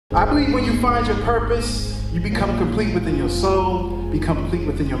I believe when you find your purpose, you become complete within your soul, become complete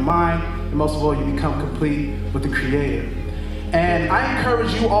within your mind, and most of all, you become complete with the Creator. And I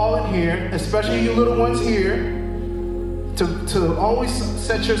encourage you all in here, especially you little ones here, to always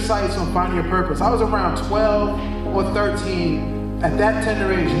set your sights on finding your purpose. I was around 12 or 13 at that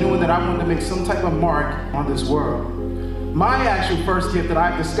tender age, knowing that I wanted to make some type of mark on this world. My actual first gift that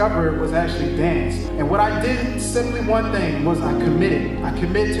I discovered was actually dance. And what I did, simply one thing, was I committed. I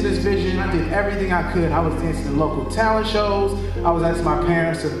committed to this vision. I did everything I could. I was dancing in local talent shows. I was asking my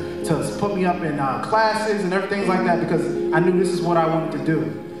parents to put me up in classes and everything like that because I knew this is what I wanted to do.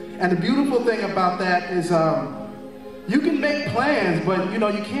 And the beautiful thing about that is you can make plans, but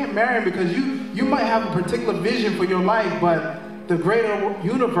you can't marry because you might have a particular vision for your life, but the greater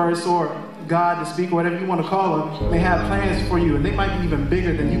universe or God, to speak, or whatever you want to call them, may have plans for you, and they might be even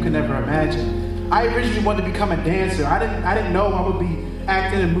bigger than you can ever imagine. I originally wanted to become a dancer. I didn't know I would be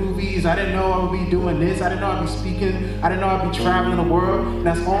acting in movies. I didn't know I would be doing this. I didn't know I'd be speaking. I didn't know I'd be traveling the world. And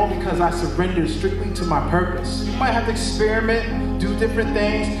that's all because I surrendered strictly to my purpose. You might have to experiment, do different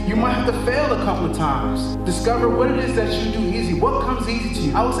things. You might have to fail a couple of times. Discover what it is that you do easy. What comes easy to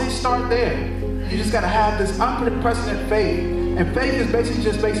you? I would say start there. You just got to have this unprecedented faith. And faith is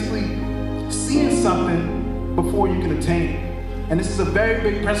basically seeing something before you can attain it. And this is a very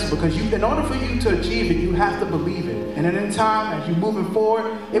big principle because in order for you to achieve it, you have to believe it. And then in time, as you're moving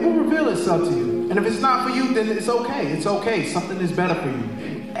forward, it will reveal itself to you. And if it's not for you, then it's okay. It's okay. Something is better for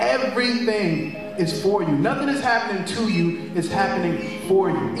you. Everything is for you. Nothing is happening to you. It's happening for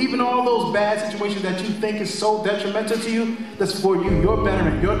you. Even all those bad situations that you think is so detrimental to you, that's for you. Your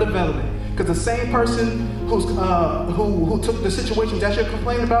betterment, your development. Because the same person who took the situations that you're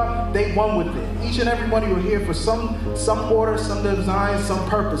complaining about, they won with it. Each and every one of you are here for some order, some design, some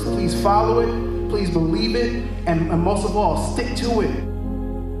purpose. Please follow it, please believe it, and most of all, stick to it.